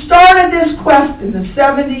 when we started this quest in the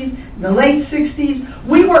 70s, in the late 60s,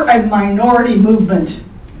 we were a minority movement.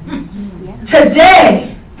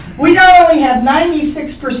 Today, we not only have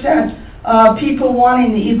 96% people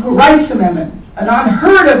wanting the Equal Rights Amendment, an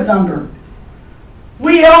unheard of number,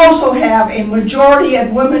 we also have a majority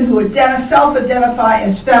of women who self-identify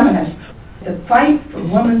as feminists. The fight for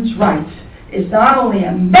women's rights is not only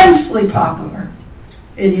immensely popular,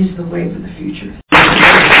 it is the wave of the future.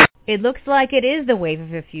 It looks like it is the wave of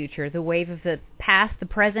the future, the wave of the past, the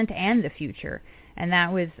present, and the future. And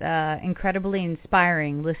that was incredibly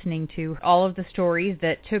inspiring, listening to all of the stories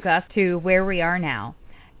that took us to where we are now.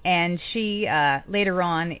 And she, later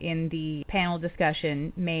on in the panel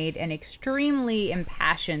discussion, made an extremely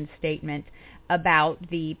impassioned statement about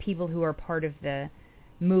the people who are part of the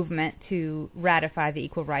movement to ratify the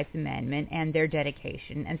Equal Rights Amendment and their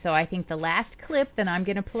dedication. And so I think the last clip that I'm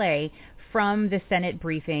going to play from the Senate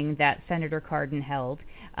briefing that Senator Cardin held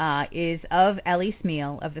is of Ellie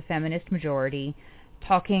Smeal of the Feminist Majority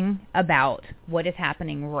talking about what is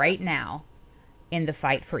happening right now in the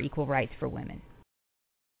fight for equal rights for women.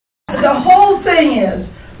 The whole thing is,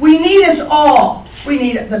 we need us all. We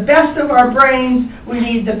need the best of our brains. We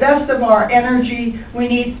need the best of our energy. We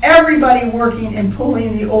need everybody working and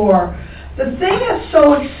pulling the oar. The thing that's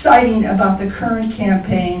so exciting about the current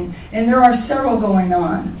campaign, and there are several going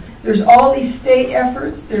on, there's all these state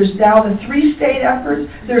efforts. There's now the 3 state efforts.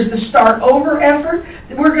 There's the Start Over effort.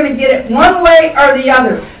 We're going to get it one way or the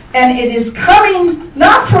other. And it is coming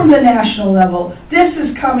not from the national level. This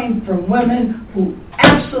is coming from women who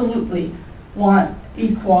absolutely want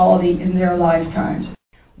equality in their lifetimes.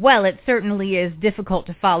 Well, it certainly is difficult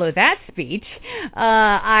to follow that speech.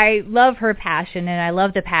 I love her passion, and I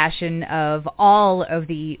love the passion of all of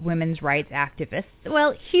the women's rights activists,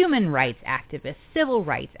 well, human rights activists, civil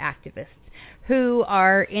rights activists, who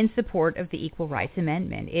are in support of the Equal Rights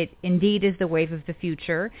Amendment. It indeed is the wave of the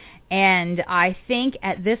future, and I think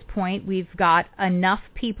at this point we've got enough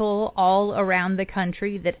people all around the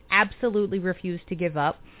country that absolutely refuse to give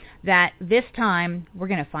up, that this time we're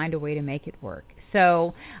going to find a way to make it work.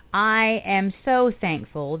 So I am so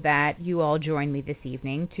thankful that you all joined me this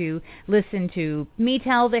evening to listen to me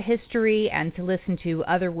tell the history and to listen to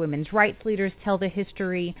other women's rights leaders tell the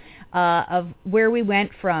history of where we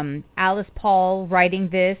went from Alice Paul writing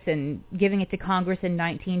this and giving it to Congress in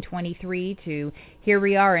 1923 to here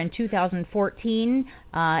we are in 2014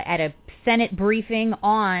 at a Senate briefing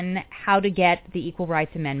on how to get the Equal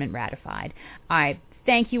Rights Amendment ratified. I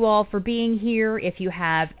thank you all for being here. If you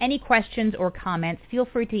have any questions or comments, feel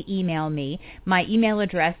free to email me. My email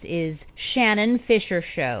address is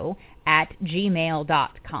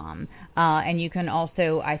shannonfishershow@gmail.com. And you can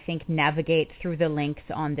also, I think, navigate through the links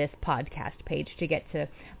on this podcast page to get to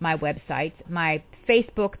my website. My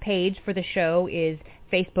Facebook page for the show is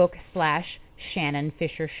Facebook/Shannon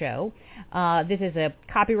Fisher Show. This is a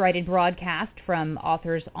copyrighted broadcast from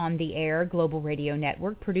Authors on the Air Global Radio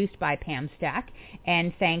Network, produced by Pam Stack,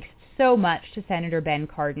 and thanks so much to Senator Ben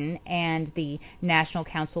Cardin and the National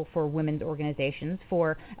Council for Women's Organizations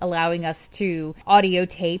for allowing us to audio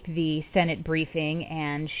tape the Senate briefing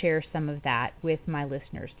and share some of that with my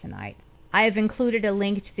listeners tonight. I have included a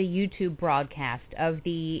link to the YouTube broadcast of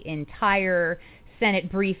the entire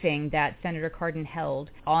Senate briefing that Senator Cardin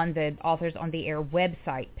held on the Authors on the Air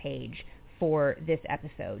website page for this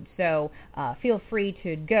episode. So feel free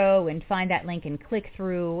to go and find that link and click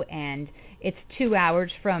through, and it's 2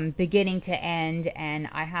 hours from beginning to end, and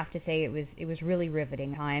I have to say it was really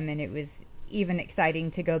riveting time, and it was even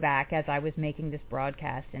exciting to go back as I was making this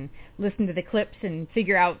broadcast and listen to the clips and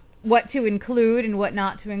figure out what to include and what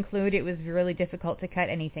not to include. It was really difficult to cut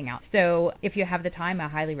anything out. So if you have the time, I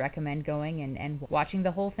highly recommend going and watching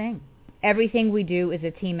the whole thing. Everything we do is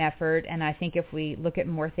a team effort, and I think if we look at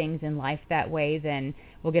more things in life that way, then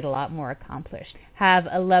we'll get a lot more accomplished. Have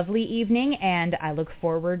a lovely evening, and I look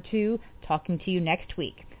forward to talking to you next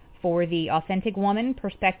week. For the Authentic Woman,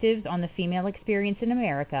 Perspectives on the Female Experience in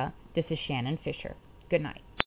America, this is Shannon Fisher. Good night.